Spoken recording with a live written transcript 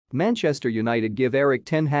Manchester United give Erik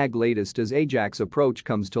ten Hag latest as Ajax approach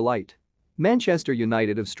comes to light. Manchester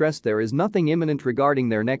United have stressed there is nothing imminent regarding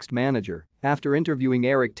their next manager after interviewing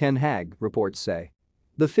Erik ten Hag, reports say.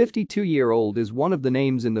 The 52-year-old is one of the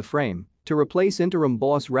names in the frame to replace interim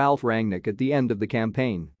boss Ralf Rangnick at the end of the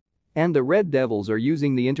campaign. And the Red Devils are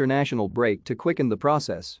using the international break to quicken the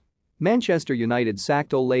process. Manchester United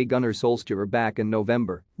sacked Ole Gunnar Solskjaer back in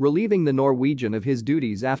November, relieving the Norwegian of his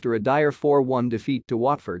duties after a dire 4-1 defeat to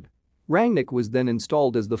Watford. Rangnick was then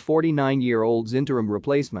installed as the 49-year-old's interim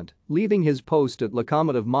replacement, leaving his post at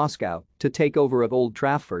Lokomotiv Moscow to take over at Old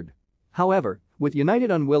Trafford. However, with United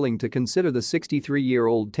unwilling to consider the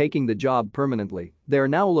 63-year-old taking the job permanently, they are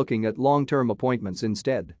now looking at long-term appointments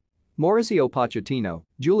instead. Mauricio Pochettino,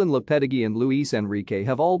 Julen Lopetegui and Luis Enrique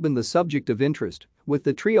have all been the subject of interest, with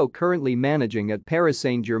the trio currently managing at Paris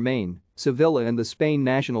Saint-Germain, Sevilla and the Spain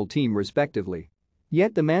national team respectively.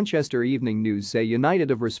 Yet the Manchester Evening News say United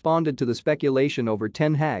have responded to the speculation over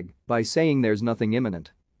Ten Hag by saying there's nothing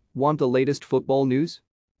imminent. Want the latest football news?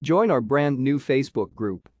 Join our brand new Facebook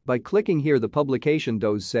group by clicking here. The publication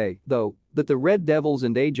does say, though, that the Red Devils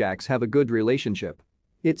and Ajax have a good relationship.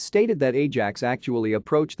 It's stated that Ajax actually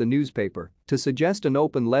approached the newspaper to suggest an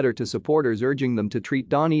open letter to supporters urging them to treat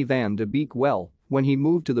Donny van de Beek well when he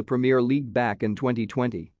moved to the Premier League back in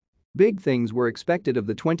 2020. Big things were expected of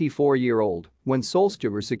the 24-year-old when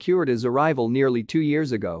Solskjaer secured his arrival nearly 2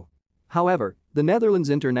 years ago. However, the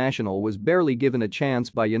Netherlands international was barely given a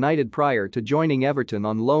chance by United prior to joining Everton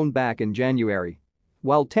on loan back in January.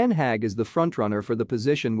 While Ten Hag is the frontrunner for the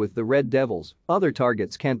position with the Red Devils, other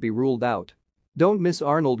targets can't be ruled out. Don't miss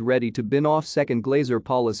Arnold ready to bin off second Glazer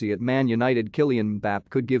policy at Man United. Kylian Mbappe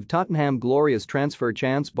could give Tottenham glorious transfer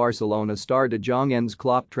chance. Barcelona star De Jong ends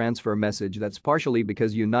Klopp transfer message. That's partially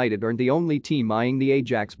because United aren't the only team eyeing the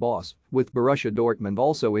Ajax boss, with Borussia Dortmund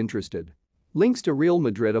also interested. Links to Real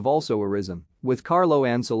Madrid have also arisen, with Carlo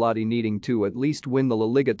Ancelotti needing to at least win the La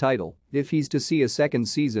Liga title if he's to see a second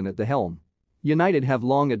season at the helm. United have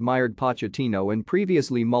long admired Pochettino and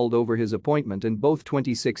previously mulled over his appointment in both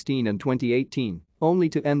 2016 and 2018, only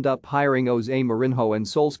to end up hiring Jose Mourinho and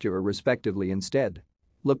Solskjaer respectively instead.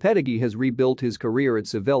 Lopetegui has rebuilt his career at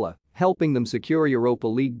Sevilla, helping them secure Europa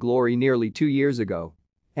League glory nearly 2 years ago.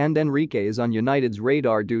 And Enrique is on United's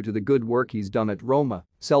radar due to the good work he's done at Roma,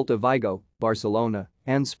 Celta Vigo, Barcelona,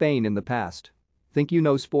 and Spain in the past. Think you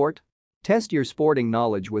know sport? Test your sporting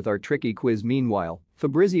knowledge with our tricky quiz. Meanwhile,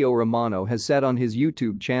 Fabrizio Romano has said on his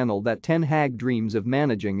YouTube channel that Ten Hag dreams of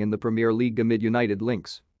managing in the Premier League amid United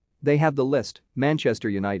links. They have the list, Manchester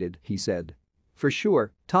United, he said. For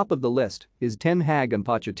sure, top of the list is Ten Hag and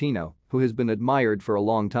Pochettino, who has been admired for a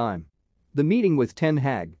long time. The meeting with Ten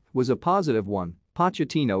Hag was a positive one.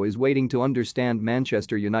 Pochettino is waiting to understand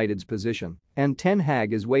Manchester United's position, and Ten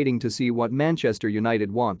Hag is waiting to see what Manchester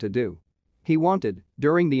United want to do. He wanted,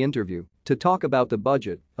 during the interview, to talk about the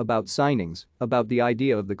budget, about signings, about the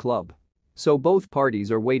idea of the club. So both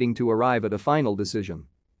parties are waiting to arrive at a final decision.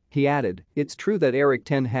 He added, it's true that Erik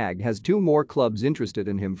ten Hag has 2 more clubs interested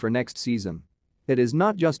in him for next season. It is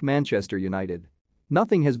not just Manchester United.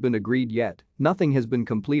 Nothing has been agreed yet, nothing has been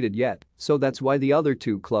completed yet, so that's why the other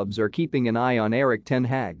 2 clubs are keeping an eye on Erik ten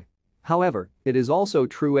Hag. However, it is also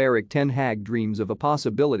true Erik ten Hag dreams of a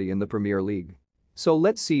possibility in the Premier League. So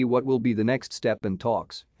let's see what will be the next step in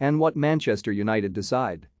talks and what Manchester United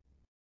decide.